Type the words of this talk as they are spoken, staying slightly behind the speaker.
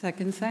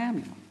2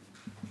 Samuel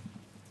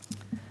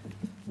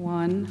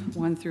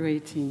 1 through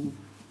 18.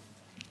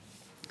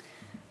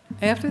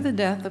 After the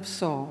death of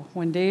Saul,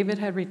 when David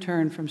had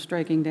returned from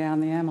striking down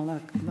the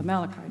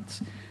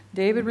Amalekites,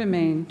 David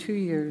remained 2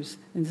 years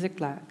in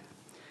Ziklag.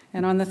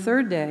 And on the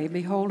third day,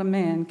 behold, a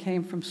man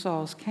came from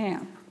Saul's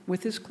camp,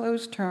 with his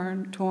clothes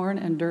torn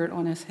and dirt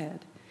on his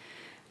head.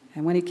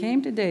 And when he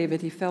came to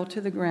David, he fell to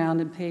the ground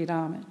and paid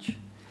homage.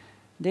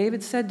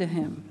 David said to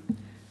him,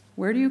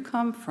 "Where do you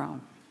come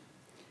from?"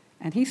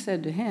 And he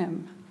said to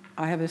him,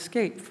 "I have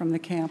escaped from the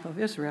camp of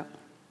Israel."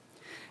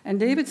 And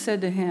David said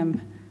to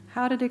him,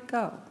 "How did it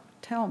go?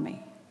 Tell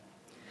me."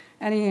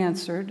 And he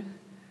answered,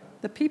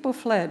 "The people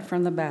fled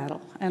from the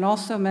battle, and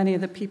also many of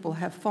the people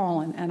have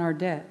fallen and are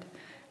dead,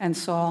 and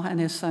Saul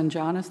and his son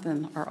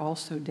Jonathan are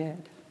also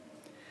dead."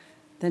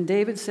 Then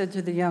David said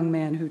to the young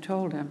man who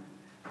told him,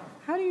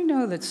 "How do you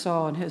know that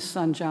Saul and his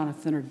son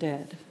Jonathan are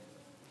dead?"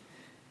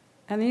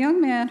 And the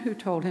young man who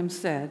told him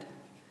said,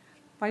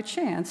 "By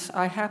chance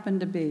I happened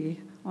to be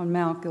on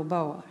Mount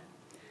Gilboa,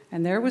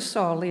 and there was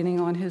Saul leaning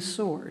on his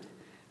sword,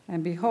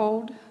 and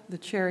behold, the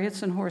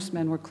chariots and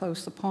horsemen were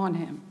close upon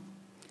him.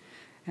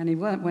 And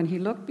when he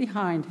looked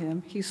behind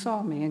him, he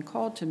saw me and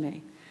called to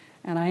me,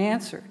 and I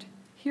answered,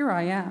 'Here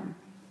I am.'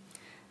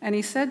 And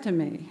he said to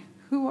me,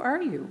 'Who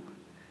are you?'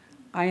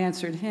 I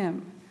answered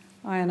him,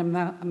 'I am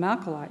a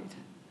Amalekite.'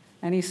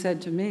 And he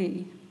said to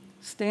me,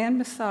 'Stand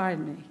beside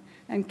me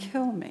and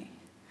kill me,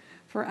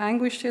 for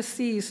anguish has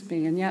seized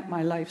me, and yet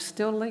my life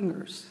still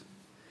lingers.'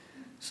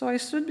 So I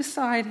stood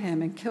beside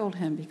him and killed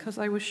him, because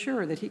I was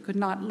sure that he could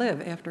not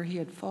live after he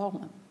had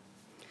fallen.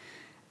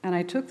 And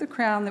I took the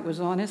crown that was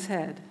on his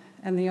head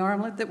and the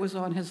armlet that was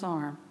on his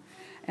arm,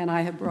 and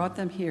I have brought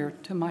them here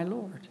to my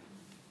Lord."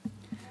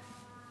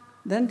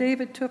 Then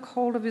David took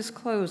hold of his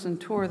clothes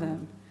and tore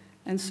them,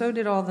 and so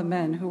did all the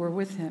men who were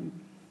with him.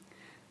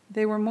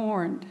 They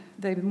mourned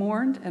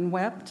and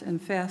wept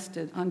and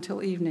fasted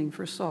until evening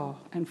for Saul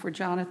and for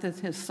Jonathan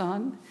his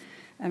son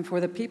and for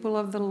the people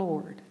of the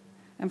Lord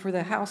and for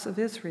the house of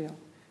Israel,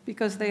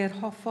 because they had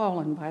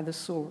fallen by the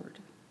sword.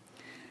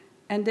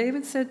 And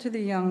David said to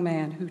the young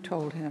man who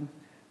told him,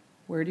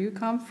 "Where do you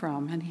come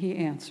from?" And he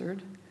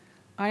answered,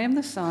 "I am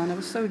the son of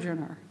a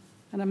sojourner,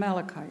 an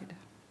Amalekite."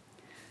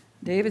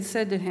 David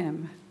said to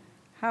him,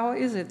 "How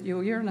is it you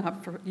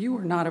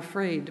are not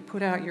afraid to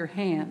put out your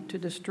hand to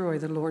destroy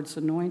the Lord's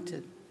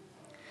anointed?"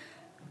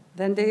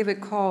 Then David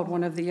called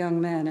one of the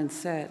young men and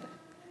said,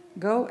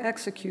 "Go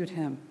execute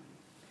him."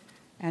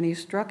 And he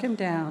struck him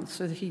down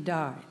so that he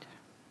died.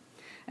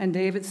 And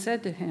David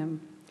said to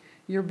him,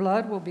 "Your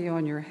blood will be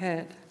on your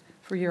head,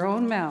 for your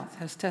own mouth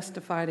has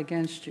testified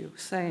against you,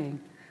 saying,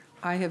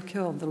 'I have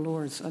killed the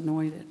Lord's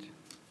anointed.'"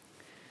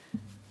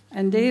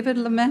 And David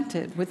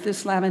lamented with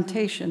this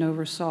lamentation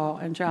over Saul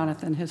and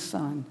Jonathan his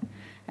son.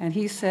 And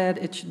he said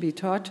it should be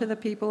taught to the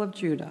people of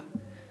Judah,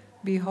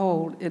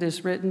 "Behold, it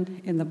is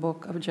written in the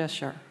book of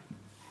Jeshar."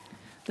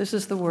 This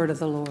is the word of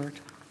the Lord.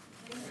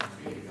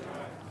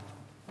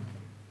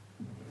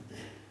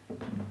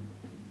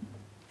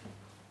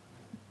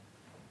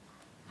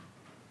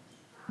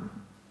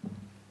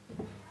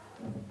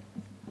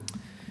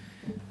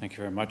 Thank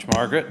you very much,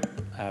 Margaret.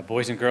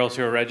 Boys and girls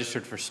who are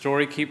registered for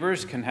Story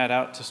Keepers can head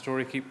out to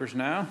Story Keepers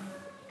now.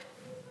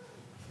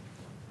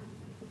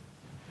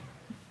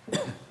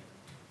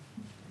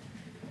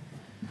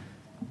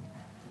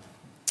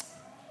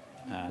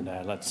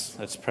 And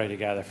let's pray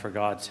together for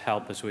God's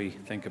help as we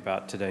think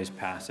about today's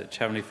passage.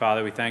 Heavenly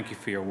Father, we thank you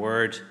for your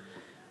word,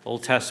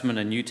 Old Testament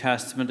and New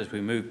Testament. As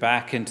we move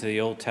back into the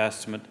Old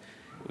Testament,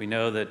 we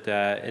know that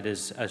it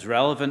is as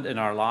relevant in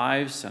our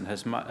lives and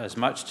has as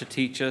much to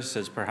teach us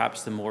as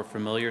perhaps the more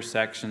familiar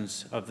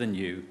sections of the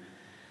New.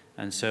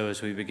 And so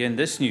as we begin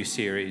this new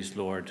series,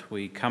 Lord,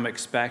 we come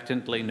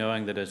expectantly,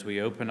 knowing that as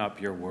we open up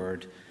your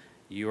word,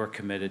 you are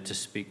committed to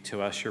speak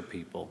to us, your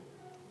people.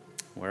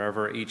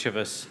 Wherever each of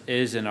us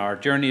is in our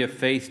journey of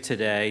faith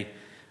today,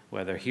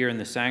 whether here in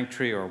the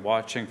sanctuary or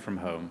watching from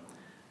home,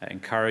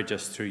 encourage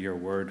us through your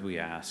word, we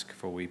ask,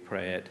 for we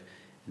pray it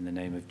in the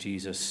name of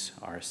Jesus,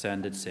 our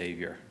ascended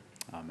Savior.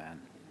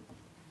 Amen.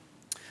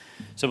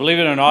 So believe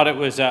it or not, it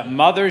was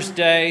Mother's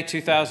Day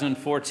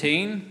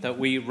 2014 that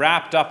we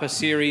wrapped up a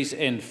series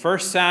in 1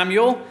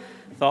 Samuel.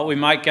 Thought we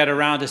might get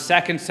around to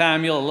 2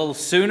 Samuel a little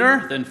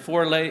sooner than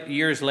 4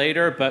 years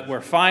later, but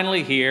we're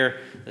finally here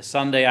the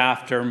Sunday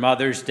after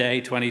Mother's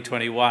Day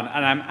 2021.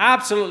 And I'm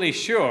absolutely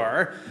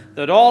sure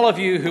that all of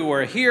you who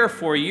were here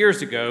 4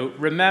 years ago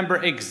remember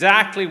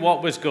exactly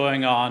what was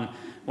going on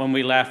when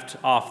we left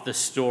off the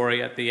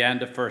story at the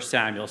end of 1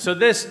 Samuel. So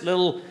this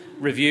little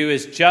review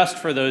is just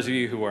for those of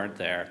you who weren't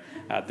there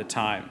at the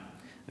time.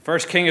 The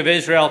first king of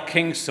Israel,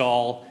 King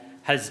Saul,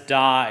 has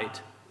died.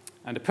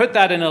 And to put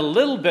that in a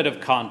little bit of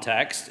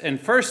context, in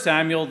 1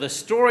 Samuel, the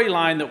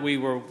storyline that we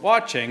were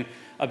watching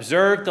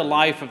observed the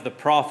life of the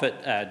prophet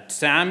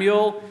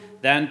Samuel,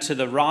 then to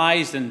the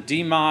rise and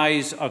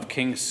demise of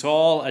King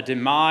Saul, a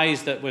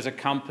demise that was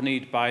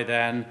accompanied by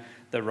then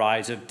the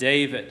rise of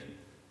David.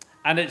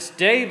 And it's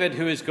David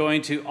who is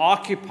going to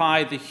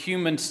occupy the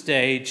human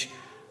stage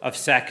of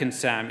 2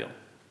 Samuel.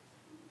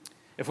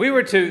 If we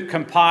were to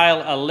compile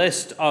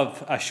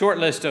a short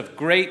list of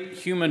great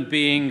human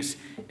beings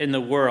in the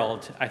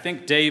world, I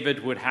think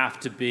David would have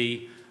to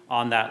be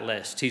on that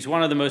list. He's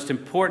one of the most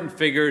important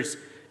figures,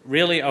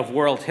 really, of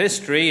world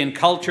history. In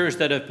cultures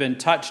that have been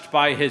touched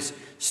by his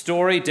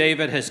story,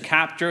 David has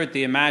captured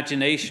the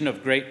imagination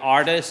of great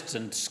artists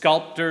and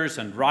sculptors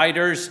and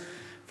writers,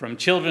 from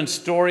children's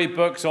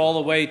storybooks all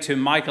the way to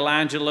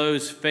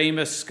Michelangelo's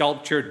famous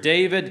sculpture.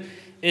 David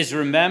is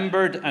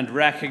remembered and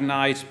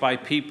recognized by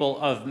people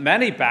of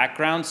many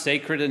backgrounds,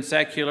 sacred and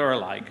secular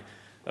alike,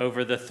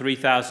 over the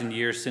 3,000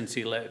 years since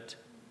he lived.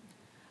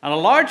 And a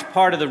large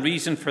part of the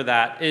reason for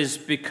that is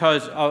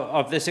because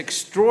of this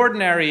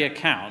extraordinary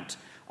account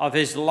of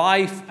his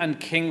life and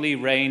kingly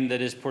reign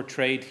that is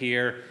portrayed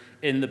here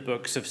in the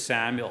books of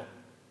Samuel.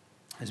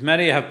 As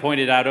many have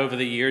pointed out over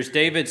the years,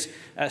 David's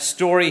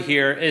story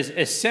here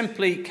is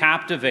simply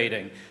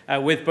captivating,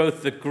 with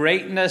both the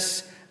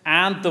greatness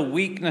and the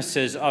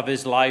weaknesses of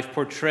his life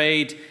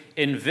portrayed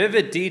in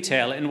vivid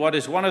detail in what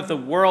is one of the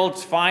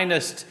world's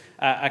finest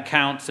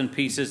accounts and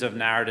pieces of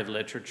narrative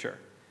literature.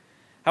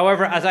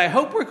 However, as I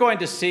hope we're going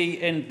to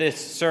see in this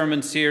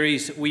sermon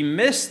series, we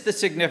miss the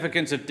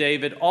significance of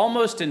David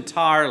almost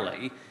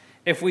entirely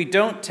if we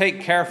don't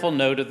take careful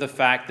note of the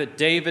fact that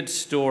David's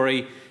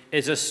story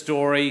is a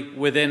story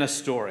within a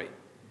story.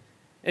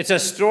 It's a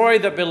story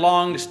that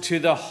belongs to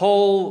the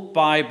whole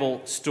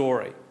Bible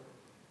story.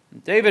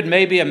 David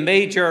may be a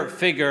major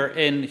figure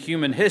in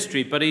human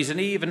history, but he's an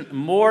even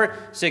more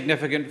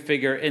significant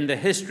figure in the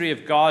history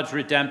of God's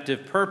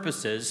redemptive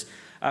purposes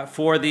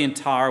for the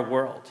entire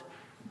world.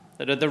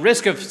 That at the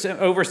risk of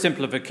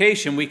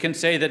oversimplification, we can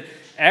say that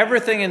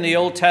everything in the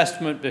Old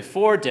Testament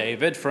before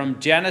David,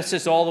 from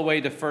Genesis all the way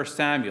to 1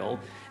 Samuel,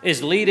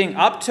 is leading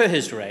up to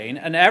his reign,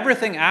 and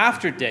everything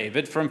after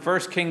David, from 1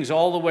 Kings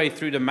all the way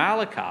through to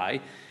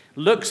Malachi,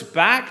 looks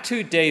back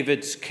to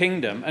David's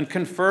kingdom and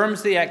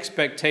confirms the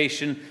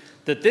expectation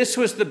that this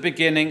was the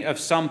beginning of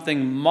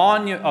something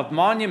of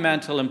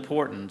monumental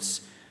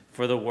importance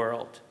for the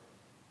world.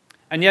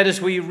 And yet,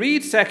 as we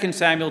read 2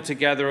 Samuel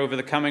together over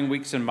the coming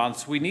weeks and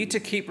months, we need to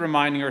keep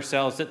reminding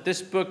ourselves that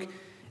this book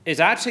is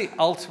actually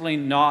ultimately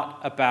not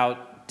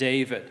about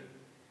David.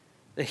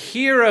 The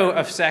hero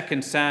of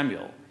 2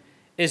 Samuel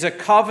is a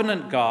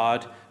covenant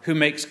God who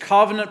makes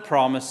covenant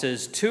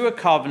promises to a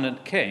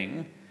covenant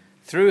king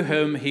through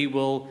whom he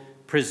will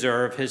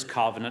preserve his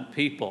covenant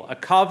people, a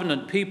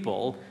covenant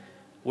people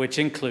which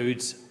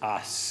includes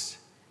us.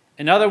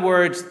 In other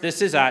words,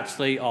 this is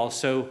actually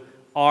also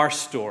our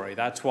story.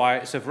 That's why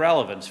it's of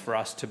relevance for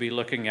us to be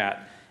looking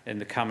at in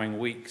the coming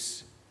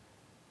weeks.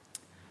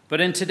 But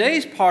in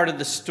today's part of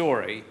the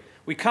story,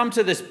 we come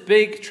to this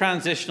big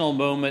transitional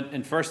moment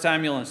in 1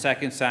 Samuel and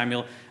 2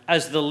 Samuel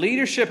as the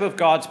leadership of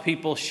God's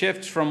people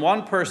shifts from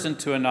one person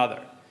to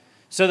another.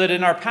 So that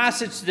in our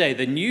passage today,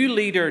 the new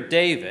leader,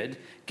 David,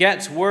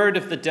 gets word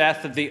of the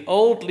death of the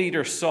old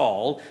leader,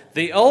 Saul,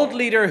 the old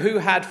leader who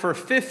had for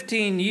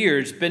 15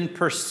 years been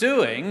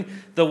pursuing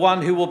the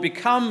one who will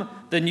become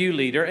the new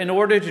leader in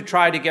order to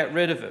try to get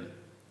rid of him.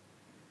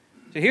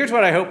 So here's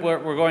what I hope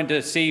we're going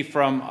to see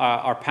from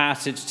our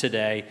passage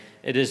today.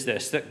 It is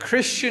this, that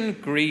Christian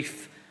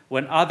grief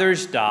when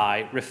others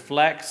die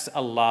reflects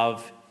a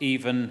love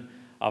even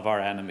of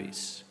our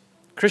enemies.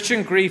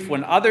 Christian grief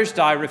when others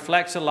die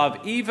reflects a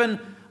love even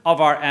of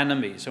our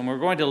enemies. And we're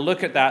going to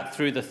look at that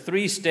through the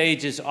three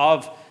stages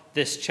of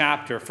this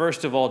chapter.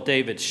 First of all,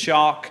 David's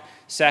shock.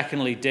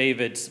 Secondly,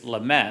 David's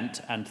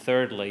lament. And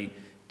thirdly,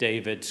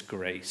 David's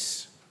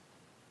grace.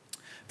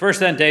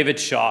 First then,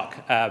 David's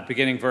shock,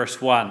 beginning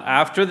verse 1.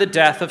 After the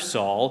death of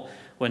Saul,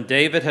 when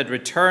David had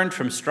returned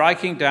from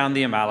striking down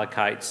the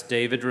Amalekites,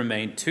 David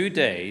remained 2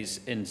 days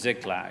in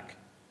Ziklag.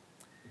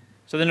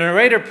 So the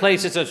narrator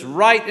places us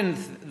right in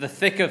the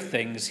thick of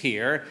things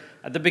here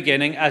at the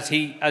beginning as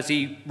he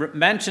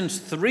mentions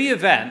three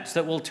events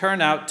that will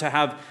turn out to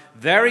have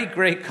very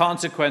great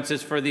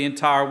consequences for the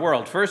entire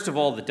world. First of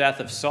all, the death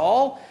of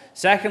Saul.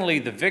 Secondly,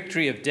 the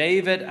victory of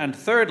David. And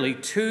thirdly,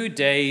 2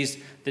 days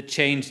that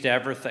changed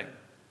everything.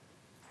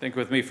 Think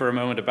with me for a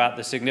moment about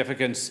the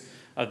significance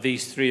of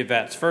these three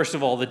events. First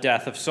of all, the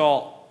death of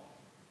Saul.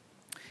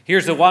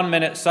 Here's a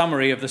 1-minute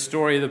summary of the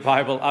story of the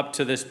Bible up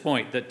to this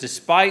point, that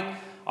despite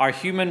our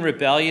human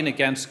rebellion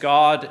against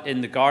God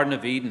in the Garden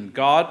of Eden,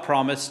 God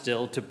promised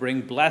still to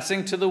bring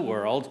blessing to the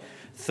world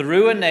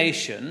through a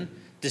nation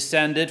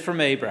descended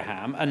from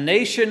Abraham, a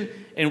nation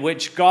in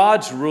which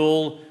God's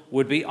rule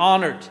would be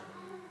honored.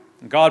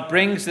 God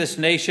brings this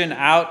nation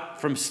out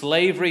from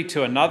slavery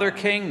to another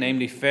king,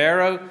 namely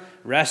Pharaoh,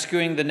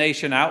 rescuing the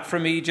nation out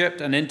from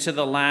Egypt and into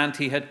the land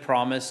he had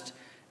promised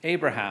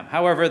Abraham.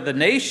 However, the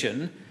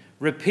nation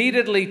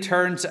repeatedly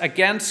turns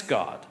against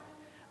God.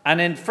 And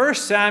in 1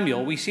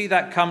 Samuel, we see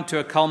that come to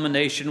a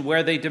culmination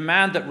where they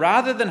demand that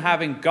rather than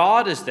having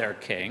God as their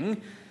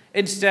king,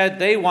 instead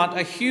they want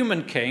a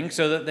human king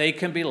so that they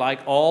can be like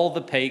all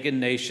the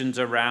pagan nations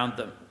around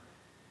them.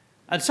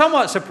 And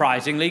somewhat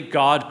surprisingly,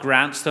 God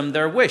grants them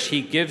their wish.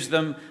 He gives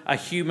them a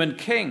human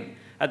king.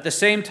 at the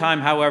same time,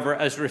 however,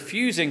 as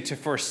refusing to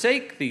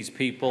forsake these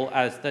people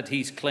that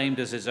he's claimed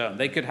as his own.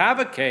 They could have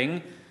a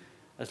king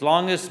as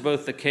long as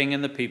both the king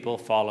and the people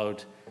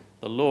followed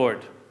the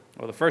Lord.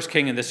 Well, the first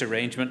king in this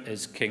arrangement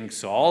is King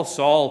Saul.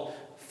 Saul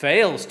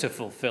fails to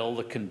fulfill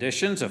the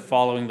conditions of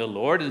following the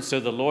Lord, and so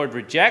the Lord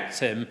rejects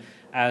him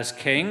as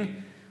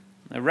king.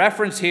 The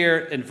reference here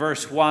in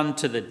verse 1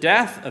 to the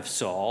death of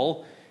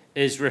Saul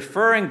is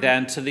referring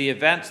then to the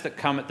events that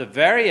come at the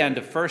very end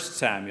of 1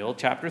 Samuel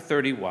chapter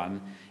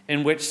 31,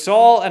 in which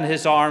Saul and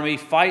his army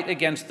fight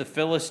against the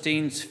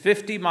Philistines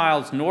 50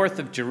 miles north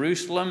of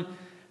Jerusalem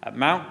at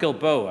Mount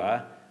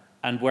Gilboa,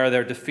 and where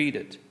they're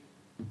defeated.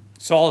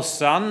 Saul's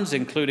sons,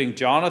 including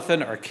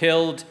Jonathan, are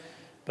killed,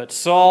 but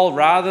Saul,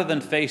 rather than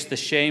face the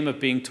shame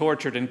of being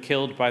tortured and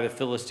killed by the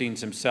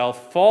Philistines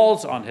himself,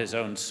 falls on his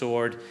own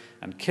sword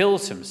and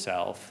kills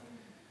himself,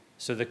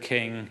 so the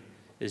king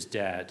is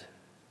dead.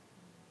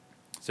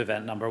 It's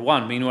event number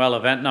one. Meanwhile,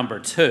 event number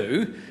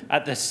two,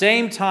 at the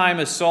same time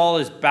as Saul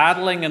is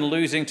battling and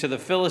losing to the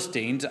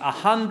Philistines,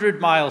 100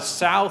 miles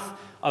south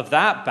of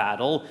that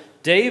battle,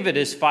 David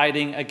is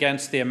fighting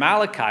against the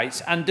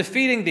Amalekites and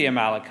defeating the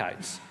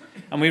Amalekites.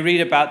 And we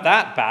read about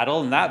that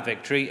battle and that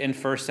victory in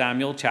 1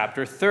 Samuel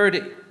chapter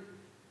 30.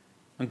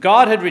 When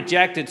God had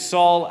rejected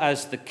Saul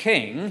as the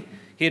king,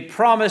 he had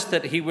promised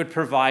that he would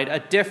provide a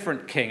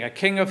different king, a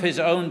king of his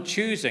own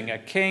choosing, a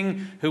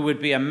king who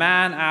would be a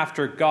man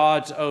after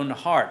God's own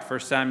heart, 1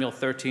 Samuel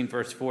 13,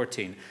 verse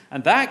 14.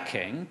 And that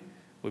king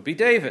would be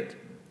David.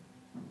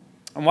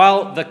 And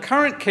while the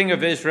current king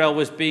of Israel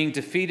was being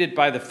defeated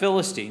by the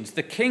Philistines,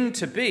 the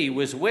king-to-be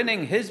was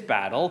winning his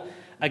battle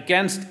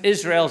against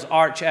Israel's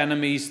arch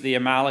enemies, the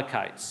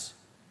Amalekites.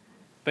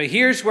 But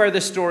here's where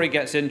the story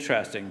gets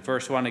interesting.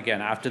 Verse 1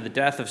 again. After the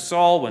death of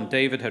Saul, when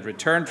David had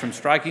returned from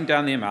striking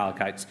down the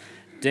Amalekites,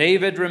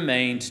 David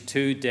remained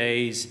 2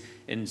 days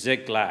in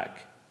Ziklag.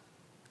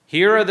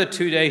 Here are the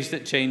 2 days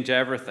that change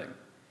everything.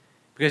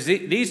 Because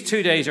these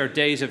 2 days are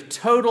days of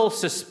total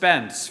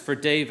suspense for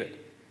David.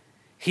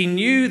 He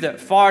knew that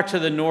far to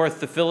the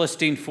north the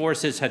Philistine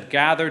forces had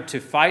gathered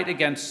to fight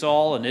against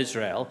Saul and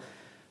Israel,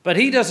 but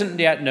he doesn't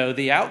yet know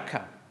the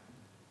outcome.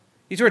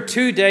 These were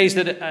 2 days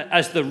that,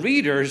 as the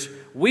readers,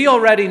 we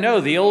already know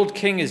the old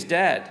king is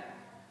dead.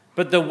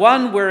 But the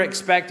one we're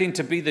expecting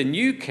to be the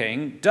new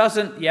king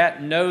doesn't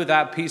yet know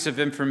that piece of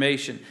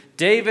information.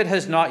 David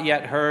has not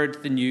yet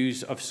heard the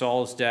news of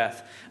Saul's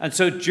death. And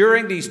so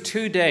during these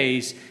 2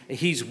 days,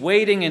 he's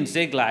waiting in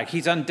Ziklag.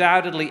 He's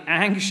undoubtedly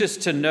anxious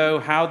to know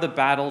how the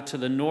battle to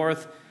the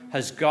north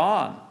has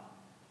gone.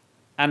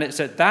 And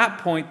it's at that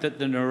point that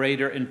the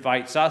narrator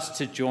invites us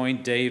to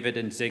join David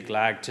in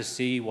Ziklag to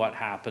see what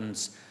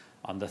happens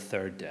on the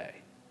third day.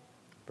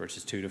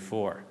 Verses 2 to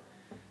 4.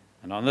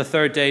 And on the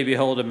third day,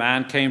 behold, a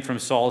man came from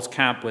Saul's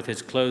camp with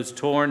his clothes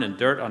torn and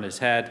dirt on his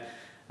head.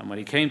 And when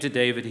he came to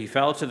David, he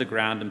fell to the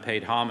ground and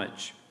paid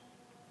homage.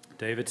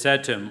 David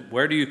said to him,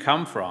 "Where do you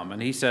come from?"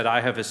 And he said,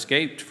 "I have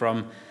escaped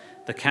from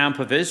the camp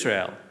of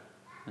Israel."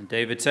 And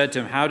David said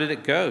to him, "How did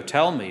it go?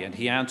 Tell me." And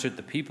he answered,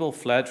 "The people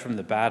fled from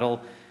the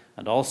battle,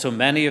 and also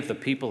many of the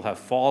people have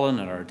fallen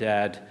and are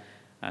dead,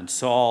 and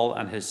Saul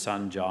and his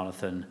son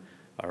Jonathan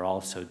are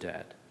also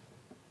dead."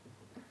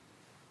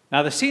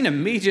 Now, the scene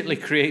immediately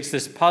creates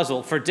this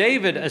puzzle for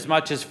David as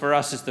much as for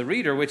us as the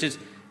reader, which is,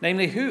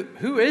 namely,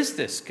 who is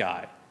this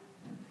guy?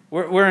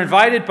 We're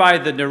invited by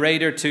the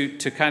narrator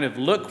to kind of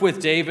look with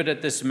David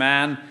at this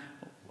man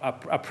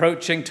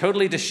approaching,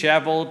 totally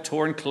disheveled,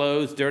 torn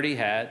clothes, dirty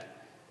head.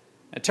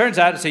 It turns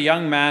out it's a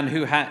young man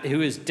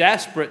who is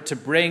desperate to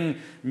bring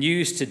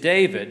news to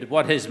David.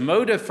 What his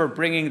motive for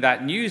bringing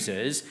that news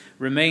is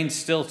remains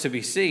still to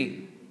be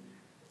seen.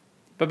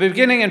 But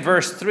beginning in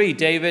verse 3,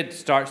 David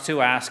starts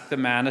to ask the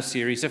man a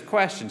series of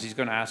questions. He's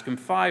going to ask him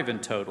 5 in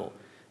total.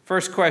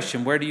 First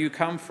question, where do you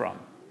come from?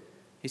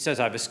 He says,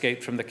 I've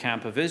escaped from the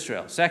camp of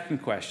Israel. Second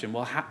question,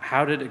 well,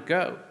 how did it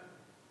go?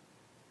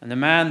 And the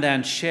man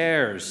then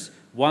shares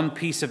one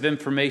piece of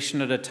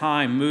information at a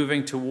time,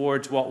 moving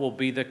towards what will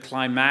be the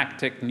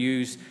climactic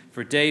news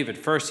for David.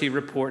 First, he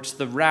reports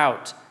the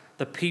rout.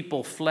 The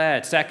people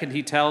fled. Second,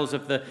 he tells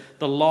of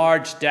the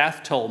large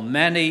death toll.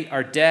 Many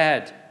are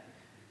dead.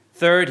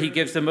 Third, he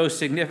gives the most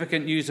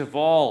significant news of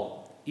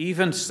all.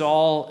 Even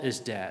Saul is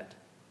dead.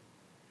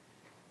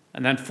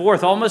 And then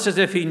fourth, almost as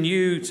if he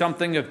knew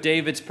something of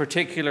David's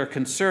particular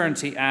concerns,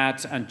 he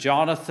adds, and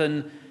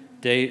Jonathan,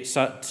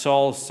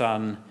 Saul's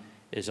son,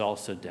 is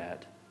also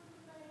dead.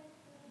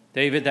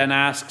 David then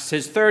asks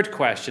his third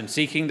question,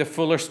 seeking the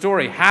fuller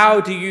story. How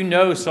do you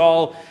know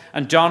Saul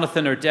and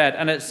Jonathan are dead?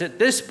 And it's at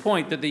this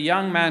point that the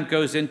young man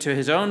goes into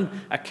his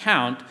own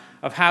account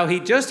of how he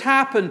just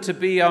happened to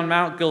be on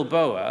Mount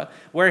Gilboa,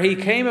 where he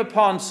came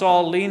upon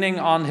Saul leaning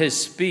on his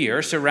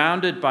spear,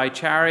 surrounded by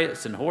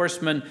chariots and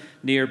horsemen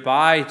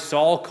nearby.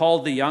 Saul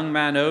called the young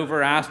man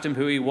over, asked him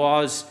who he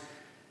was.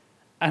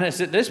 And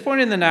it's at this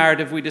point in the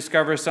narrative we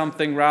discover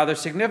something rather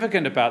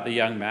significant about the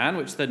young man,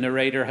 which the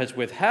narrator has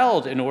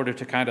withheld in order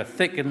to kind of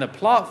thicken the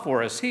plot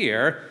for us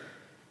here.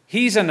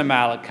 He's an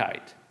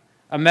Amalekite,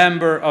 a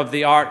member of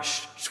the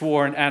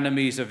arch-sworn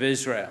enemies of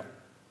Israel.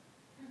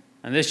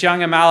 And this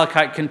young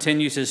Amalekite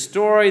continues his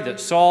story that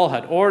Saul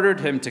had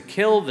ordered him to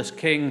kill this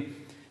king,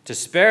 to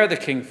spare the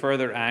king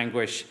further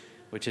anguish,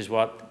 which is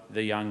what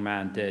the young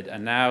man did.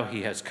 And now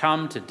he has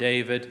come to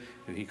David,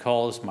 who he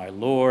calls my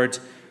Lord,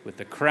 with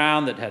the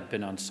crown that had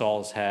been on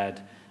Saul's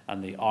head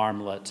and the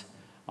armlet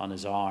on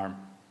his arm.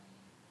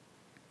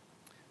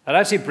 That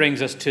actually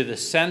brings us to the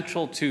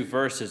central two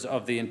verses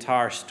of the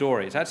entire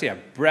story. It's actually a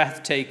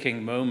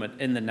breathtaking moment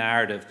in the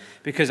narrative,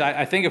 because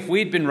I think if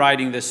we'd been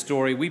writing this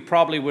story, we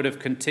probably would have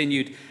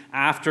continued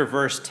after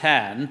verse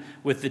 10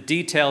 with the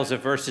details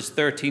of verses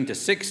 13 to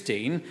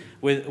 16,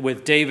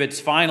 with David's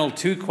final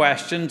two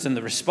questions and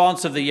the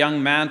response of the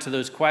young man to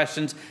those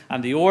questions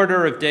and the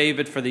order of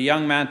David for the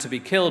young man to be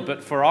killed.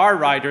 But for our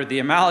writer, the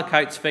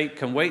Amalekite's fate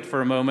can wait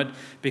for a moment,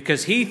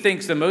 because he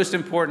thinks the most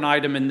important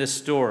item in this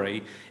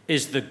story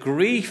is the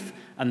grief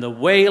and the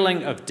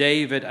wailing of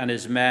David and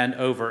his men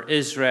over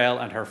Israel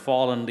and her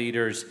fallen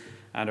leaders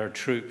and her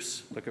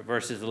troops. Look at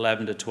verses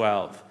 11 to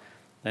 12.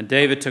 Then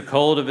David took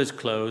hold of his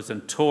clothes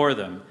and tore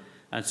them,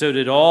 and so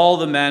did all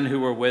the men who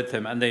were with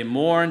him. And they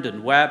mourned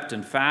and wept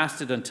and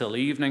fasted until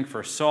evening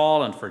for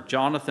Saul and for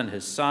Jonathan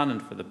his son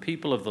and for the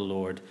people of the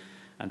Lord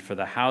and for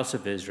the house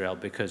of Israel,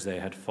 because they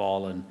had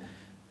fallen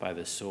by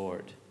the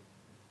sword.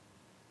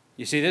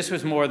 You see, this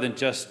was more than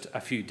just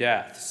a few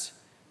deaths.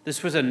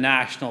 This was a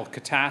national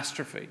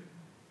catastrophe.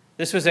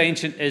 This was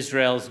ancient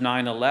Israel's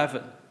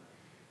 9/11.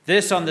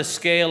 This, on the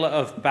scale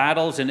of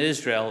battles in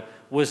Israel,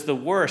 was the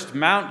worst.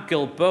 Mount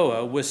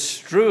Gilboa was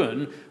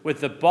strewn with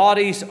the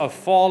bodies of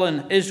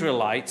fallen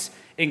Israelites,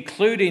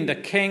 including the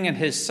king and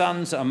his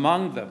sons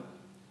among them.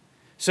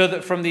 So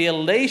that from the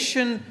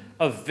elation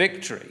of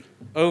victory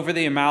over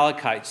the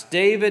Amalekites,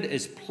 David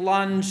is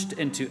plunged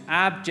into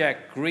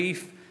abject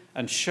grief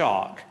and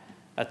shock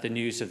at the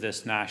news of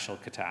this national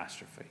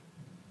catastrophe.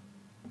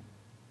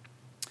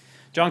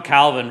 John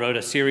Calvin wrote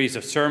a series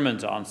of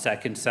sermons on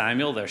 2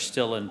 Samuel. They're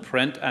still in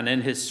print. And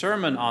in his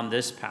sermon on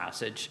this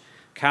passage,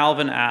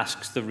 Calvin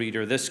asks the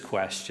reader this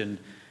question: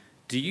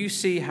 do you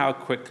see how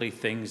quickly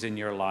things in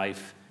your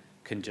life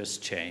can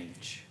just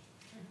change?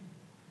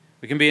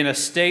 We can be in a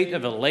state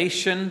of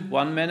elation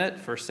 1 minute,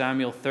 1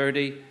 Samuel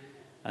 30,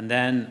 and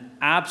then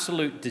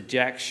absolute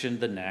dejection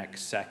the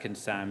next, 2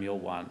 Samuel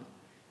 1.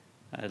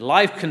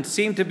 Life can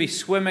seem to be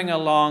swimming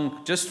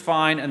along just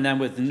fine, and then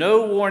with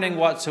no warning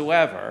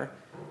whatsoever,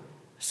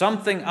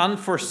 something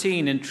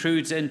unforeseen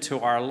intrudes into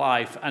our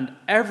life, and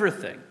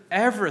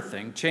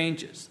everything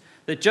changes.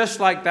 That just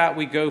like that,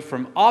 we go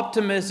from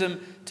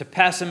optimism to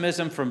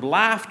pessimism, from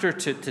laughter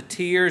to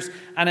tears,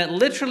 and it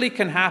literally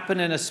can happen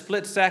in a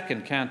split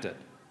second, can't it?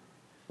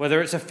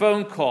 Whether it's a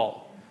phone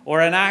call,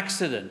 or an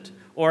accident,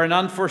 or an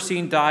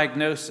unforeseen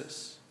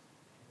diagnosis.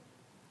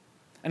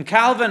 And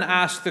Calvin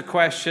asked the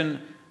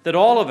question that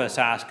all of us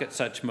ask at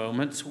such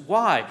moments: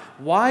 why?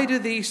 Why do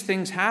these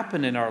things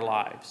happen in our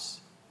lives?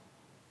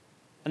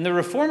 And the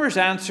Reformer's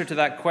answer to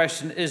that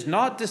question is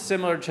not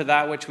dissimilar to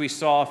that which we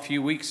saw a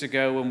few weeks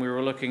ago when we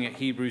were looking at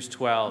Hebrews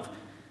 12.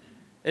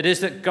 It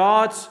is that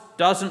God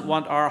doesn't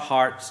want our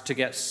hearts to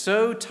get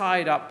so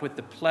tied up with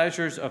the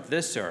pleasures of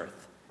this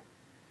earth,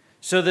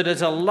 so that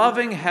as a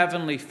loving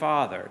heavenly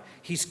Father,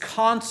 he's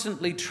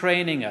constantly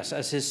training us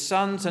as his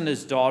sons and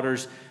his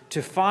daughters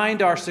to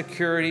find our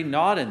security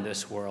not in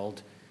this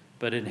world,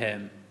 but in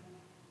him.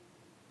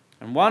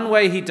 And one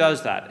way he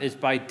does that is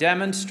by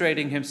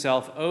demonstrating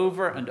himself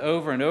over and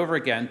over and over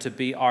again to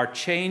be our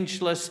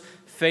changeless,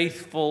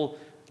 faithful,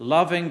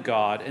 loving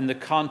God in the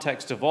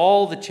context of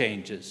all the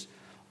changes,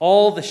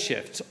 all the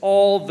shifts,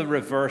 all the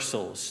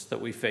reversals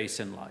that we face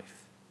in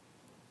life.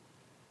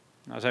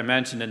 As I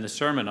mentioned in the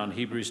sermon on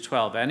Hebrews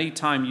 12,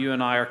 anytime you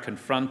and I are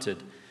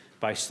confronted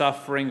by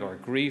suffering or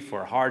grief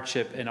or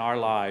hardship in our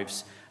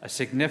lives, a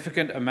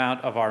significant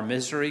amount of our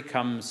misery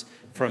comes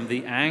from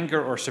the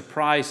anger or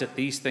surprise that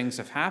these things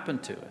have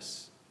happened to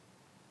us.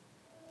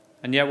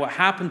 And yet what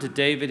happened to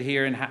David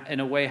here in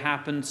a way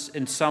happens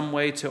in some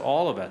way to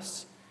all of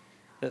us.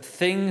 That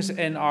things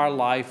in our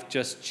life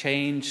just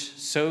change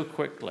so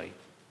quickly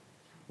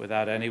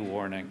without any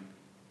warning.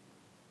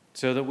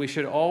 So that we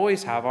should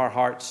always have our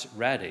hearts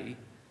ready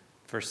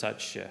for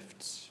such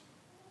shifts.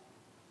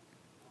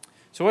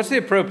 So what's the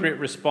appropriate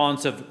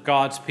response of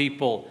God's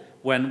people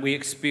when we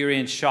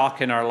experience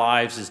shock in our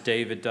lives as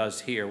David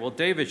does here? Well,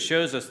 David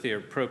shows us the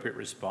appropriate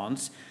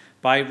response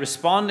by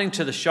responding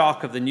to the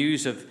shock of the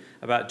news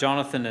about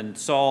Jonathan and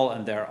Saul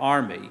and their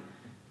army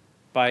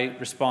by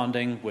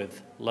responding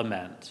with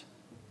lament.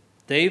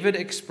 David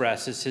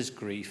expresses his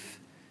grief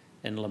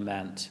in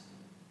lament.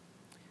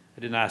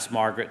 I didn't ask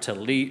Margaret to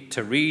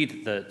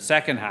read the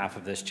second half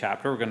of this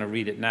chapter. We're going to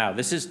read it now.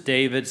 This is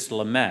David's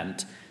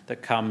lament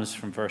that comes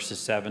from verses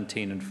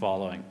 17 and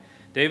following.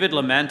 David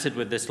lamented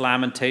with this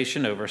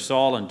lamentation over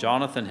Saul and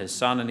Jonathan his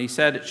son, and he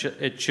said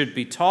it should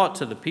be taught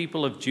to the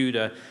people of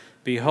Judah,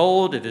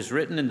 "Behold, it is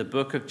written in the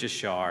book of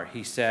Jashar."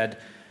 He said,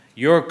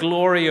 "Your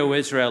glory, O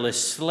Israel, is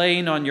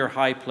slain on your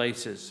high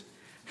places.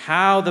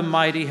 How the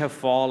mighty have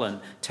fallen.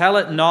 Tell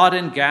it not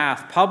in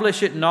Gath.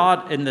 Publish it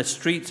not in the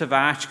streets of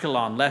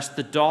Ashkelon, lest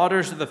the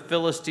daughters of the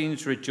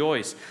Philistines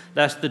rejoice,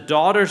 lest the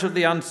daughters of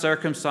the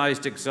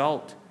uncircumcised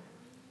exult.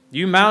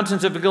 You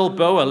mountains of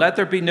Gilboa, let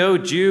there be no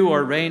dew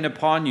or rain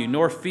upon you,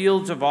 nor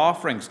fields of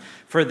offerings.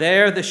 For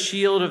there the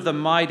shield of the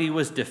mighty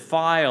was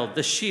defiled,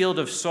 the shield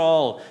of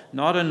Saul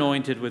not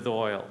anointed with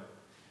oil.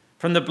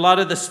 From the blood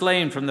of the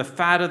slain, from the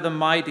fat of the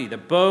mighty, the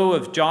bow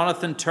of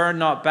Jonathan turned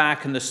not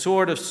back, and the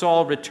sword of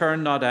Saul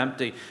returned not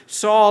empty.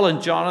 Saul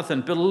and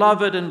Jonathan,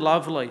 beloved and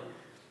lovely.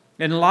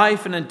 In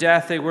life and in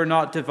death they were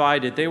not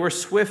divided. They were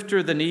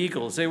swifter than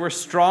eagles. They were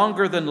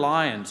stronger than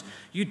lions.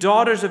 You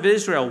daughters of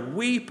Israel,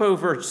 weep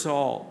over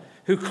Saul,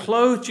 who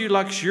clothed you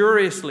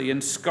luxuriously in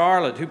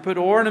scarlet, who put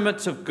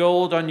ornaments of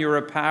gold on your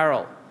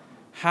apparel.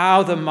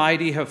 How the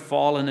mighty have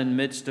fallen in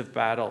midst of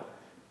battle.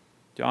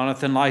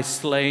 Jonathan lies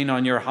slain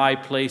on your high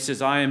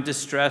places. I am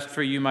distressed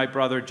for you, my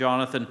brother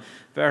Jonathan.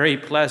 Very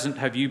pleasant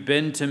have you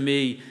been to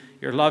me.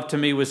 Your love to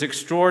me was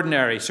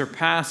extraordinary,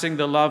 surpassing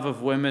the love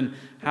of women.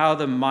 How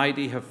the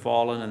mighty have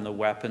fallen and the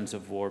weapons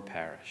of war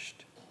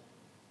perished.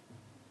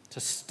 It's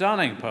a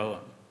stunning poem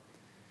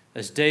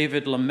as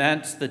David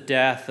laments the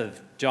death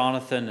of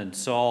Jonathan and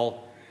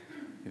Saul.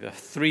 You have a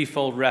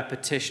threefold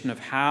repetition of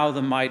how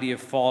the mighty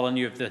have fallen.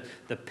 You have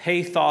the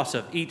pathos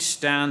of each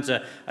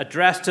stanza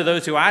addressed to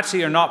those who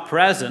actually are not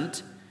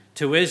present,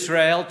 to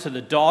Israel, to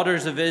the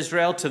daughters of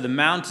Israel, to the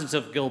mountains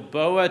of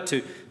Gilboa,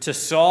 to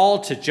Saul,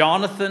 to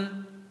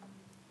Jonathan.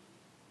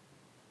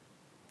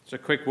 Just a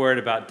quick word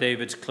about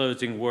David's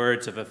closing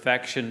words of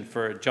affection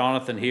for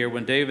Jonathan here.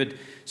 When David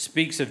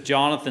speaks of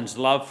Jonathan's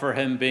love for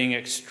him being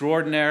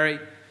extraordinary,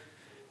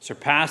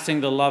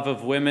 surpassing the love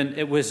of women,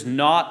 it was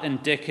not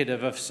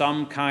indicative of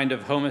some kind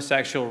of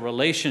homosexual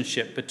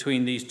relationship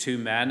between these two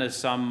men, as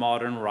some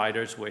modern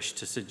writers wish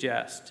to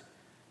suggest.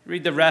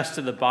 Read the rest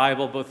of the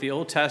Bible, both the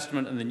Old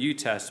Testament and the New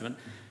Testament,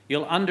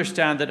 you'll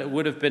understand that it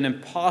would have been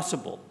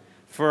impossible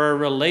for a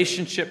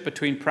relationship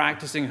between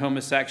practicing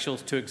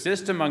homosexuals to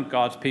exist among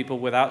God's people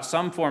without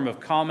some form of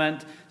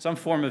comment, some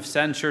form of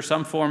censure,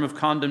 some form of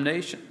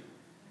condemnation.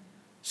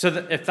 So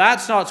that if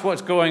that's not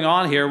what's going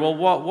on here, well,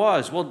 what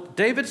was? Well,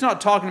 David's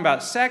not talking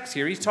about sex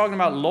here. He's talking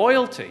about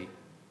loyalty.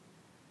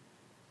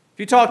 If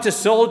you talk to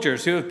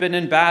soldiers who have been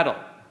in battle,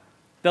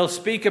 they'll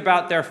speak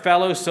about their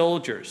fellow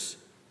soldiers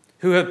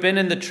who have been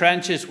in the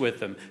trenches with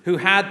them, who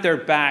had their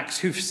backs,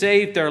 who've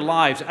saved their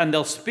lives, and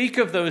they'll speak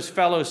of those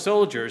fellow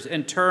soldiers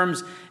in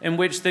terms in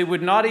which they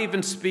would not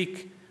even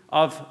speak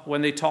of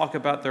when they talk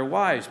about their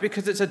wives,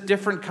 because it's a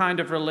different kind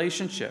of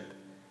relationship.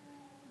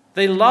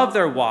 They love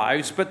their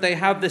wives, but they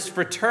have this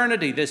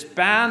fraternity, this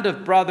band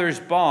of brothers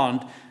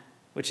bond,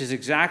 which is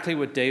exactly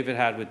what David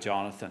had with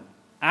Jonathan.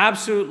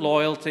 Absolute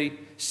loyalty,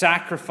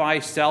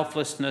 sacrifice,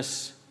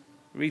 selflessness.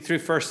 Read through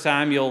 1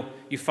 Samuel,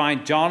 you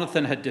find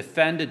Jonathan had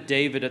defended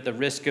David at the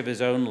risk of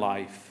his own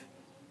life.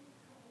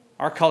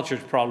 Our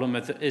culture's problem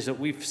is that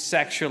we've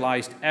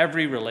sexualized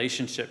every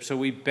relationship, so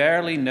we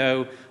barely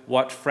know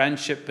what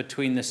friendship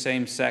between the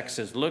same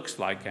sexes looks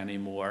like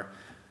anymore.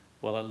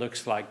 Well, it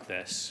looks like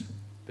this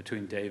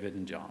between David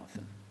and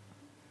Jonathan.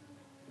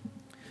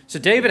 So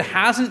David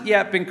hasn't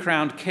yet been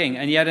crowned king,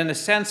 and yet in a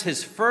sense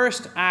his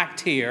first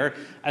act here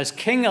as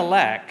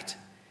king-elect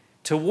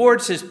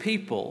towards his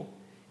people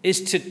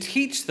is to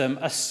teach them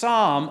a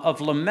psalm of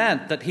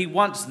lament that he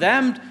wants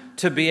them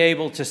to be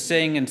able to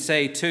sing and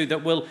say too,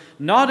 that will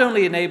not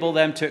only enable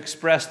them to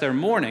express their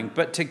mourning,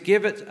 but to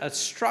give it a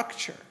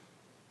structure.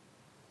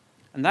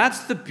 And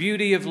that's the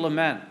beauty of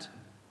lament.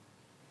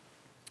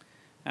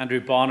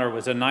 Andrew Bonner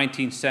was a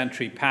 19th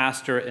century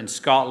pastor in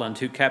Scotland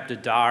who kept a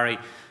diary,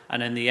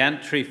 and in the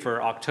entry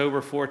for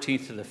October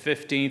 14th to the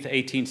 15th,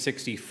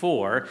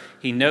 1864,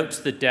 he notes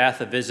the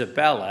death of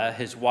Isabella,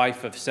 his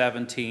wife of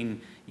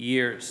 17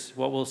 years.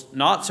 What will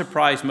not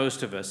surprise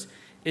most of us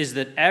is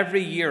that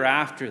every year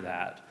after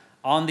that,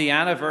 on the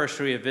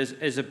anniversary of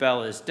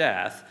Isabella's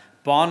death,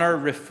 Bonner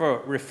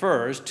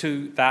refers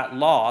to that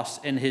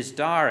loss in his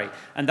diary.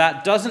 And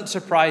that doesn't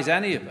surprise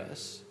any of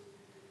us,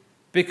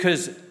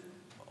 because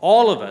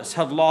all of us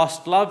have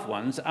lost loved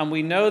ones, and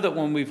we know that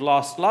when we've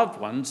lost loved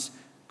ones,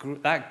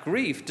 that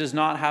grief does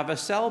not have a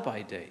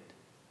sell-by date.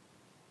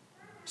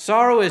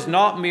 Sorrow is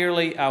not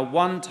merely a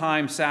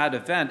one-time sad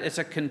event, it's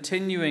a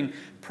continuing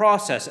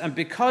process. And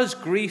because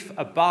grief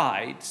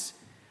abides,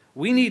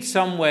 we need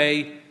some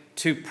way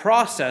to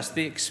process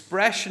the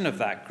expression of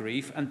that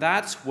grief, and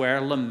that's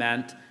where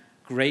lament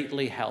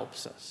greatly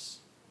helps us.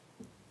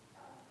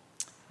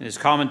 In his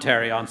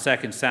commentary on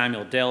 2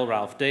 Samuel, Dale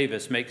Ralph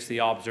Davis makes the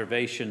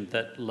observation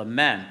that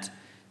lament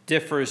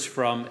differs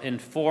from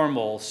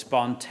informal,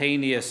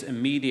 spontaneous,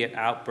 immediate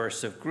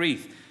outbursts of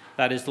grief.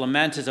 That is,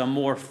 lament is a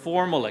more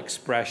formal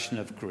expression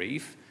of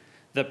grief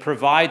that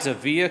provides a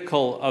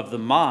vehicle of the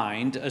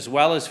mind as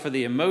well as for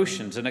the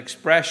emotions, an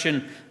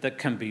expression that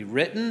can be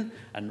written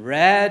and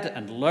read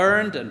and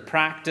learned and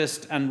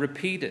practiced and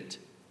repeated.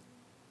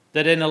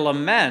 That in a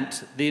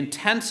lament, the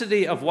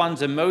intensity of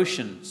one's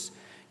emotions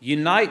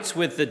unites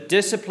with the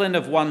discipline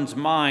of one's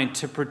mind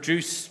to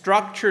produce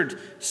structured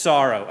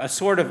sorrow, a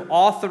sort of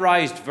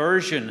authorized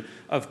version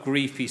of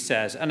grief, he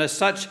says. And as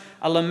such,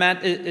 a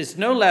lament is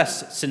no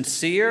less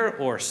sincere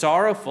or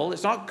sorrowful.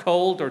 It's not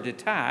cold or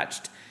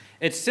detached.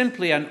 It's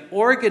simply an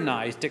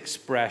organized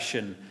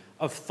expression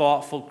of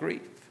thoughtful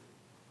grief.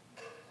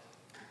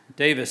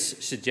 Davis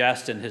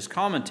suggests in his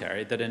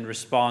commentary that in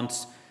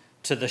response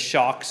to the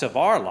shocks of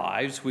our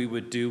lives, we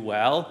would do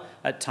well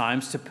at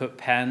times to put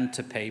pen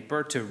to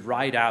paper, to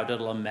write out a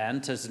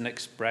lament as an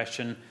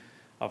expression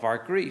of our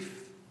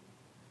grief.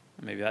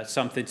 Maybe that's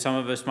something some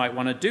of us might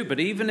want to do. But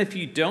even if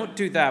you don't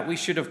do that, we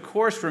should, of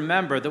course,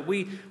 remember that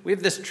we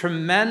have this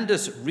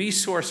tremendous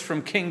resource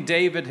from King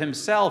David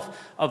himself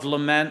of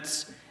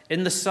laments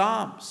in the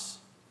Psalms.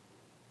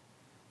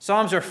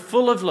 Psalms are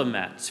full of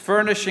laments,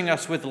 furnishing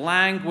us with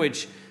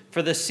language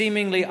for the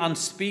seemingly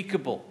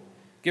unspeakable,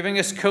 giving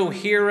us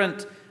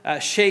coherent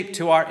shape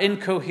to our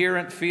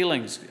incoherent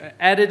feelings,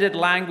 edited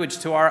language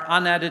to our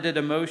unedited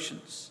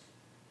emotions.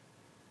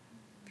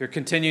 If you're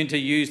continuing to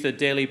use the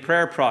Daily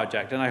Prayer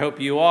Project, and I hope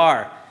you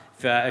are,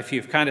 if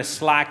you've kind of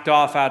slacked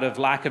off out of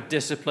lack of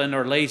discipline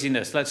or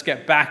laziness, let's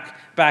get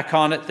back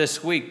on it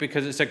this week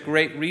because it's a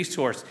great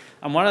resource.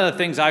 And one of the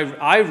things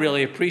I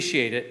really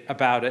appreciate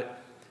about it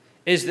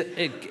is that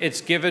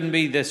it's given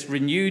me this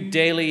renewed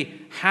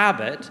daily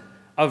habit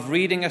of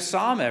reading a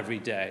psalm every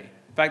day.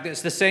 In fact,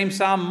 it's the same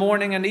psalm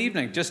morning and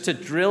evening, just to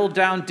drill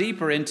down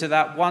deeper into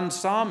that one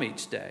psalm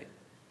each day.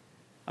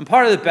 And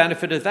part of the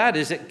benefit of that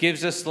is it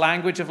gives us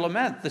language of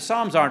lament. The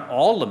Psalms aren't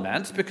all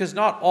laments because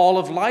not all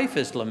of life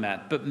is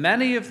lament, but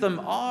many of them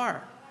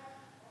are.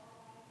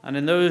 And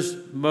in those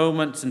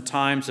moments and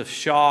times of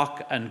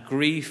shock and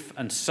grief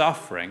and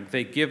suffering,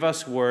 they give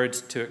us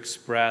words to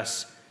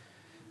express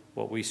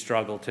what we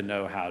struggle to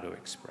know how to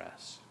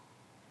express.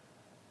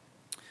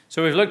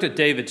 So we've looked at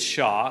David's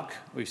shock.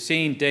 We've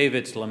seen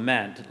David's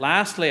lament.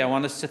 Lastly, I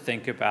want us to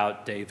think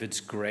about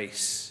David's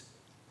grace.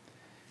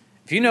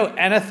 If you know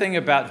anything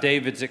about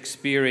David's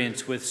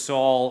experience with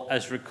Saul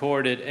as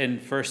recorded in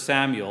 1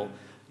 Samuel,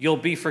 you'll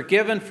be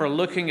forgiven for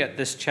looking at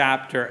this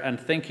chapter and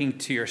thinking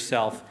to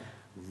yourself,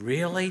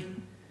 really?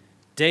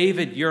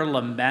 David, you're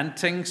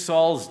lamenting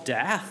Saul's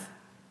death?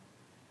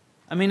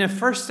 I mean, in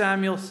 1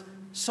 Samuel,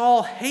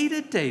 Saul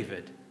hated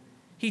David.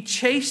 He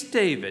chased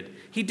David.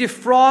 He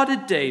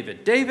defrauded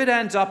David. David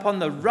ends up on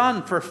the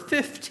run for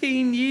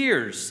 15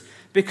 years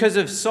because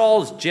of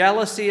Saul's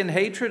jealousy and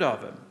hatred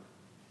of him.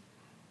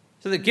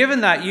 So that given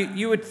that,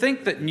 you would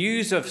think that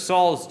news of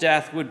Saul's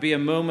death would be a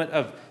moment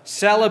of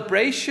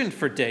celebration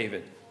for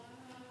David.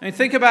 I mean,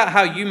 think about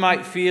how you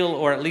might feel,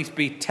 or at least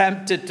be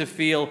tempted to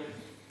feel,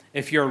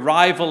 if your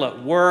rival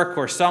at work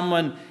or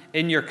someone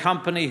in your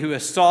company who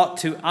has sought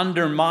to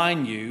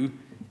undermine you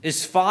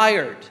is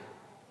fired.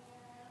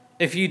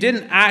 If you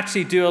didn't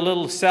actually do a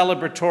little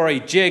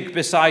celebratory jig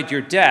beside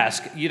your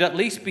desk, you'd at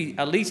least be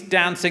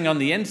dancing on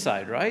the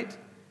inside, right?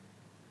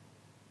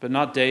 But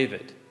not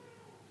David.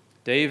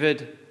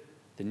 David,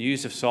 the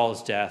news of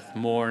Saul's death,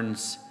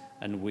 mourns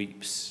and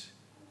weeps.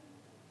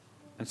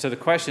 And so the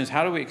question is,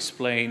 how do we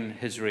explain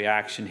his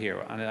reaction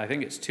here? And I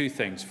think it's two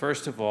things.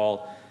 First of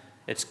all,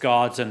 it's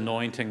God's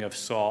anointing of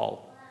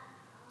Saul.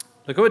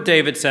 Look at what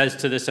David says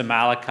to this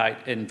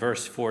Amalekite in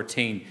verse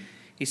 14.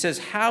 He says,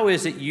 "How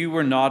is it you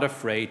were not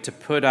afraid to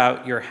put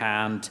out your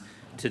hand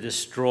to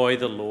destroy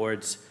the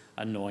Lord's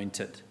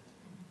anointed?"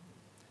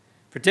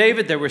 For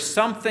David, there was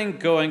something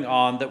going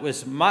on that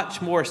was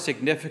much more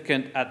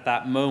significant at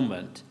that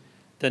moment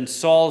than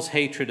Saul's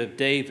hatred of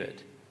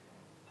David.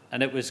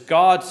 And it was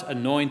God's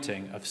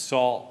anointing of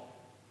Saul.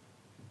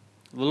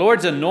 The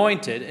Lord's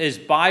anointed is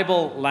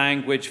Bible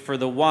language for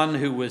the one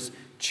who was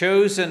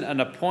chosen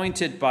and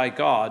appointed by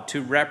God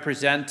to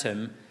represent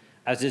him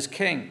as his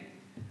king.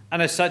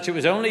 And as such, it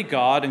was only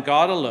God and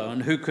God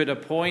alone who could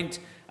appoint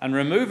and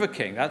remove a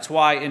king. That's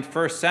why in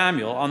 1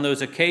 Samuel, on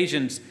those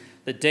occasions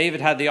that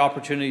David had the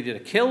opportunity to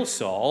kill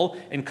Saul,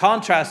 in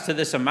contrast to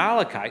this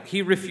Amalekite,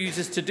 he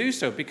refuses to do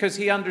so because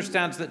he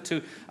understands that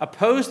to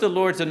oppose the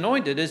Lord's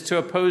anointed is to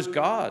oppose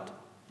God.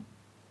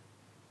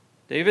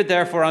 David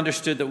therefore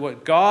understood that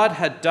what God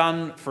had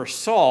done for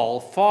Saul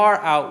far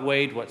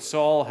outweighed what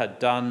Saul had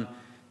done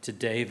to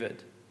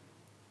David.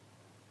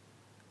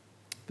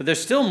 But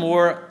there's still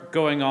more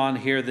going on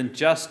here than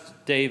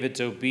just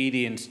David's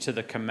obedience to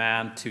the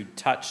command to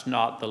touch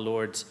not the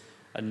Lord's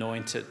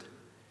anointed.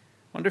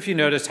 I wonder if you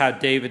noticed how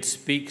David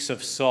speaks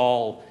of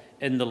Saul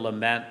in the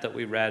lament that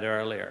we read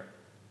earlier.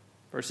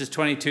 Verses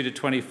 22 to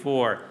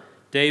 24,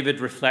 David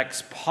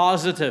reflects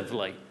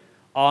positively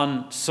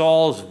on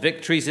Saul's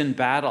victories in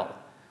battle,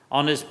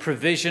 on his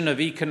provision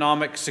of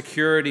economic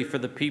security for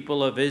the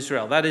people of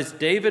Israel. That is,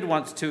 David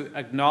wants to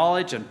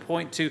acknowledge and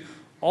point to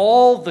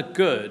all the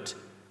good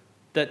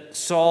that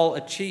Saul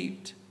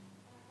achieved.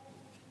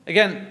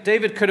 Again,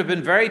 David could have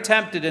been very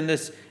tempted in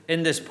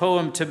in this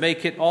poem to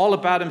make it all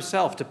about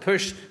himself, to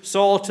push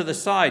Saul to the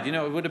side. You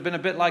know, it would have been a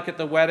bit like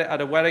at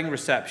a wedding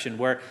reception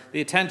where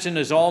the attention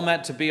is all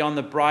meant to be on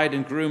the bride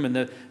and groom, and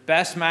the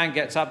best man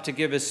gets up to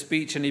give his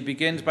speech, and he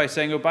begins by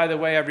saying, "Oh, by the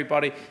way,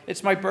 everybody,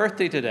 it's my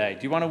birthday today.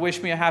 Do you want to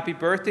wish me a happy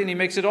birthday?" And he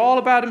makes it all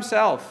about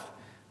himself.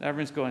 And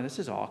everyone's going, "This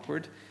is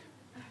awkward."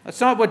 That's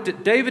not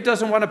what David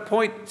doesn't want to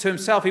point to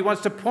himself. He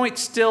wants to point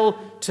still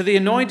to the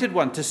anointed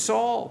one, to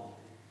Saul.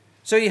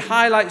 So he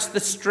highlights the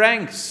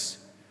strengths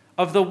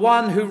of the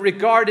one who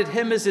regarded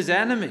him as his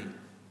enemy.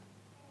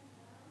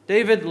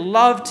 David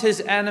loved his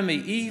enemy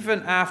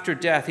even after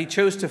death. He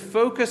chose to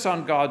focus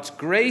on God's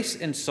grace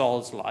in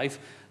Saul's life,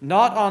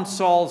 not on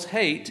Saul's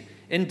hate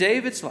in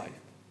David's life.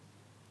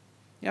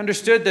 He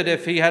understood that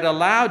if he had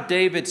allowed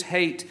David's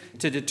hate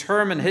to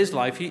determine his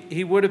life,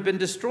 he would have been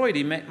destroyed.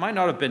 He might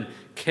not have been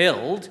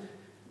killed,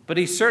 but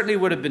he certainly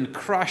would have been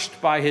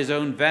crushed by his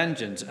own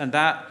vengeance, and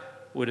that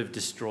would have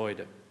destroyed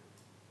him.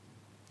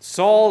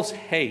 Saul's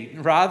hate,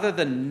 rather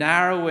than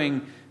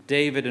narrowing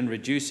David and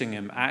reducing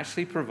him,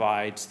 actually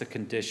provides the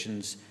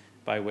conditions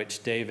by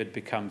which David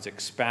becomes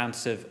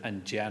expansive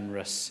and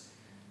generous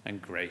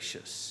and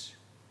gracious.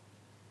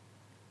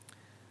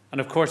 And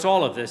of course,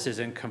 all of this is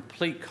in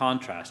complete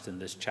contrast in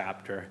this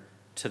chapter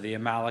to the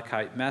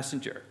Amalekite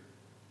messenger.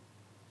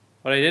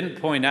 What I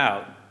didn't point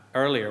out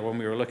earlier when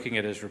we were looking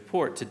at his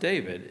report to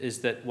David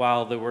is that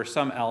while there were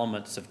some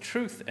elements of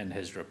truth in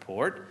his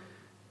report,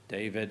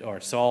 David or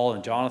Saul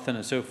and Jonathan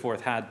and so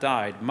forth had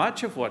died,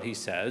 much of what he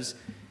says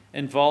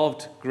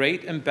involved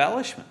great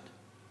embellishment.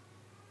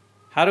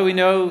 How do we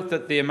know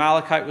that the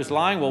Amalekite was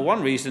lying? Well,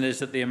 one reason is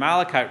that the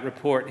Amalekite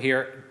report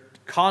here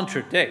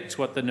contradicts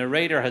what the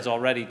narrator has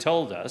already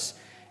told us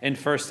in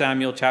 1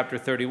 Samuel chapter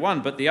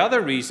 31. But the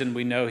other reason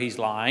we know he's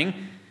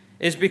lying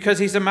is because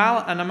he's an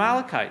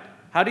Amalekite.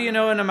 How do you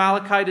know an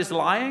Amalekite is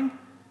lying?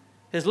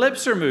 His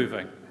lips are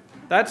moving.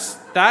 That's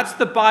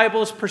the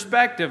Bible's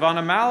perspective on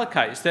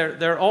Amalekites.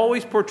 They're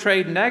always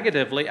portrayed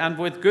negatively and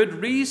with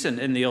good reason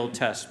in the Old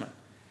Testament.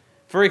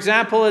 For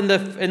example, in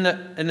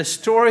the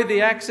story of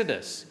the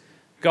Exodus,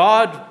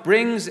 God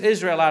brings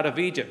Israel out of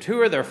Egypt.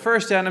 Who are their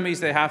first enemies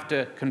they have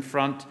to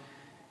confront?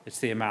 It's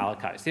the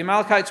Amalekites. The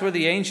Amalekites were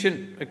the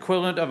ancient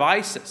equivalent of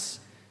ISIS,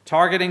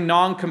 targeting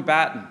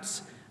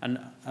non-combatants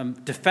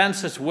and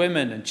defenseless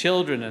women and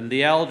children and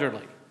the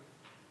elderly.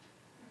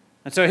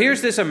 And so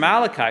here's this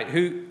Amalekite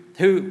who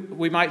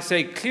we might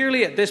say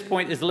clearly at this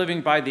point is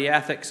living by the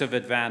ethics of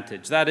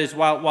advantage. That is,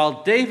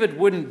 while David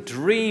wouldn't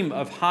dream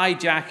of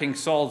hijacking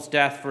Saul's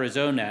death for his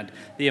own end,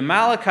 the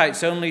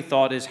Amalekite's only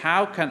thought is,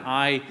 how can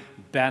I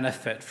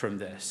benefit from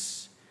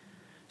this?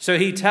 So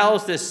he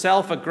tells this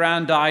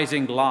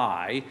self-aggrandizing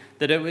lie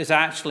that it was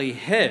actually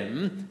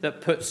him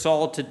that put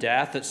Saul to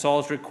death at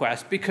Saul's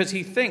request because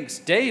he thinks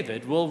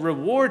David will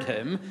reward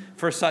him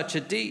for such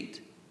a deed.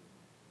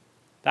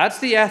 That's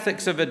the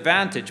ethics of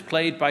advantage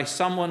played by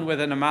someone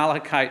with an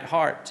Amalekite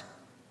heart.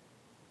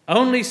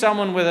 Only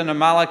someone with an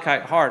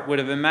Amalekite heart would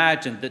have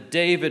imagined that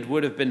David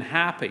would have been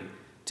happy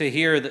to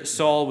hear that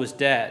Saul was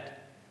dead,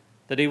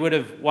 that he would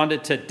have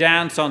wanted to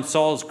dance on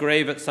Saul's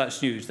grave at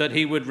such news, that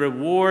he would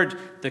reward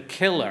the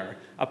killer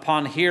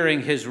upon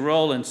hearing his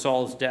role in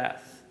Saul's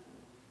death.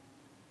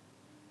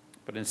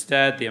 But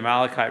instead, the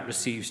Amalekite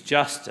receives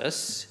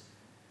justice,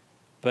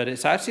 but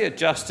it's actually a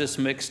justice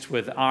mixed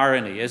with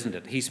irony, isn't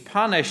it? He's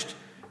punished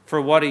for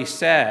what he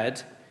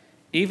said,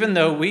 even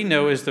though we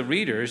know as the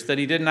readers that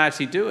he didn't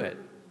actually do it.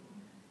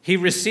 He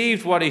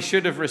received what he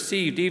should have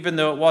received, even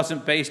though it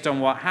wasn't based on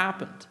what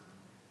happened.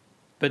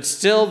 But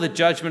still the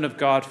judgment of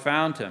God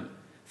found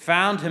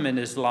him in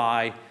his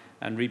lie,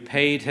 and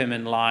repaid him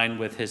in line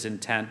with his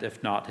intent,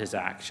 if not his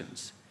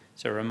actions.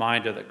 It's a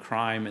reminder that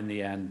crime in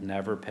the end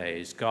never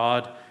pays.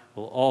 God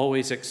will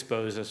always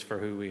expose us for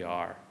who we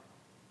are.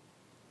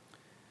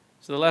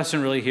 So the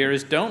lesson really here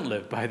is don't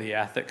live by the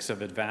ethics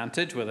of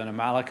advantage with an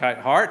Amalekite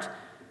heart,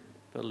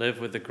 but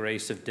live with the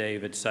grace of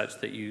David such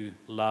that you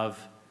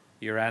love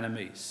your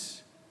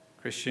enemies.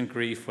 Christian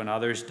grief when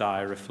others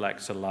die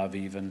reflects a love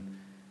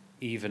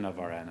even of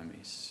our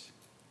enemies.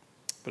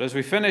 But as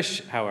we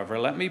finish, however,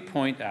 let me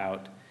point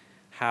out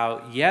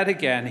how yet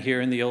again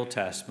here in the Old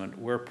Testament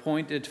we're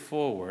pointed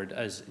forward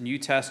as New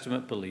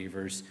Testament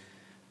believers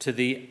to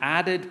the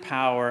added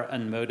power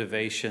and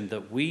motivation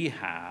that we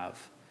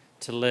have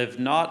to live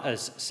not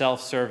as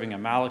self-serving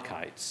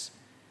Amalekites,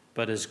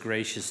 but as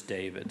gracious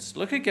Davids.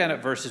 Look again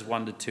at verses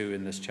 1 to 2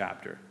 in this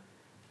chapter.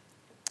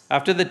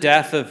 After the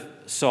death of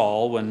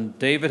Saul, when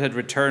David had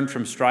returned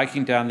from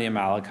striking down the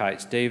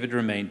Amalekites, David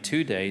remained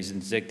 2 days in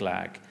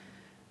Ziklag.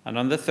 And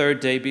on the third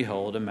day,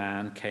 behold, a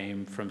man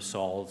came from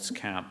Saul's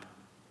camp.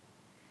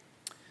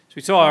 As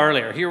we saw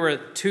earlier, here were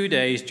 2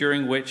 days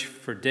during which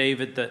for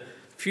David the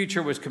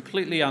future was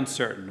completely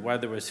uncertain. Where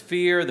there was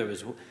fear, there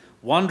was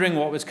wondering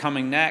what was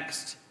coming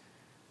next.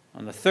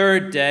 On the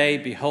third day,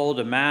 behold,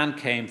 a man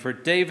came. For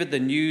David, the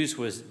news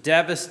was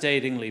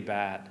devastatingly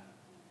bad.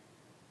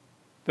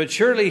 But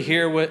surely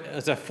here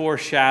was a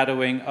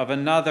foreshadowing of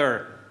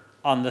another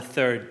on the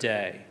third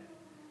day,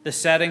 the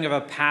setting of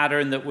a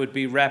pattern that would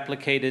be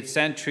replicated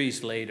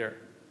centuries later.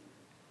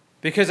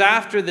 Because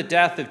after the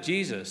death of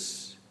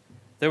Jesus,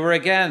 there were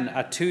again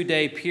a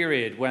 2-day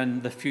period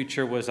when the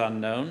future was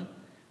unknown,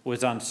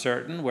 was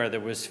uncertain, where there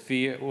was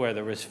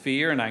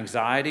fear and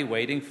anxiety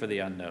waiting for the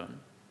unknown.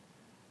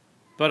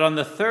 But on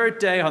the third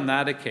day on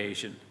that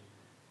occasion,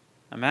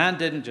 a man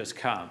didn't just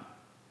come,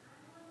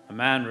 a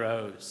man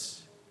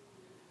rose.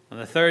 On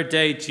the third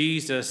day,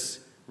 Jesus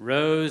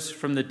rose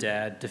from the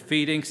dead,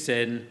 defeating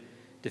sin,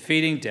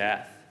 defeating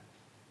death.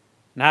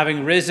 And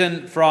having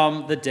risen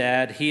from the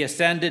dead, he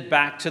ascended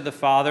back to the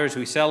Father, as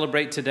we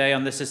celebrate today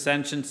on this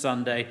Ascension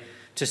Sunday,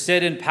 to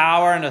sit in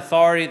power and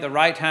authority at the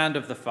right hand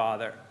of the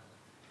Father.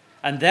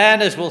 And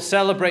then, as we'll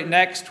celebrate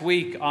next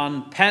week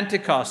on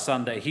Pentecost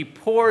Sunday, he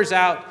pours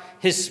out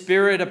his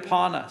Spirit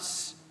upon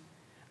us.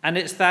 And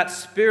it's that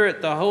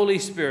Spirit, the Holy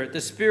Spirit,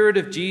 the Spirit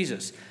of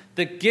Jesus,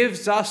 that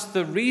gives us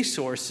the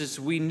resources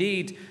we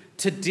need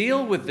to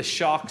deal with the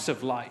shocks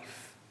of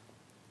life,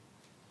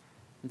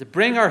 and to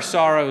bring our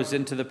sorrows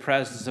into the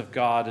presence of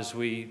God as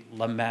we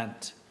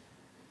lament,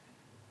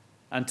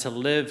 and to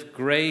live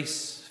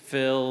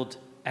grace-filled,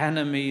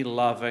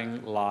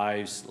 enemy-loving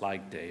lives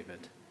like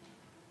David.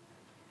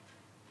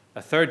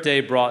 A third day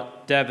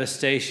brought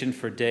devastation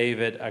for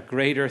David. A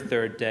greater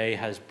third day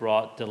has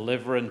brought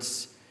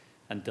deliverance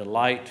and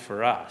delight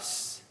for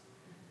us,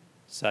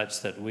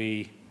 such that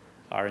we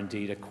are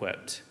indeed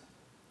equipped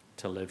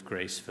to live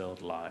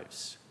grace-filled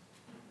lives.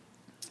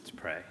 Let's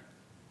pray.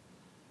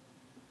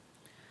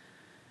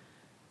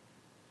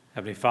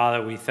 Heavenly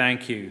Father, we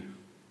thank you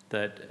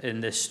that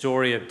in this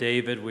story of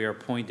David, we are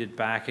pointed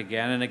back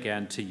again and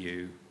again to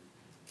you,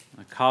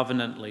 a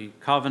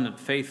covenant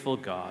faithful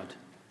God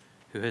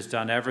who has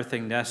done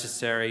everything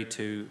necessary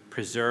to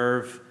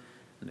preserve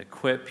and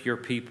equip your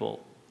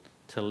people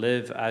to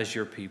live as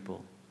your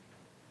people.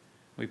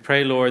 We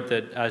pray, Lord,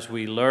 that as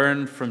we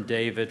learn from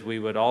David, we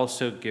would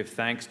also give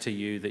thanks to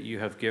you that you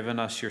have given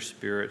us your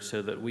Spirit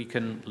so that we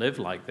can live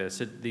like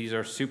this. These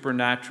are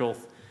supernatural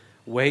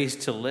ways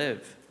to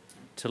live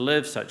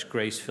such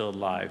grace-filled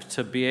lives,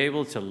 to be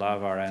able to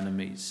love our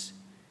enemies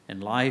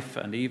in life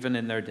and even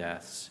in their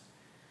deaths.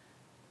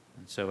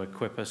 And so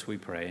equip us, we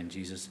pray, in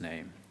Jesus'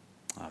 name.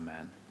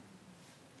 Amen.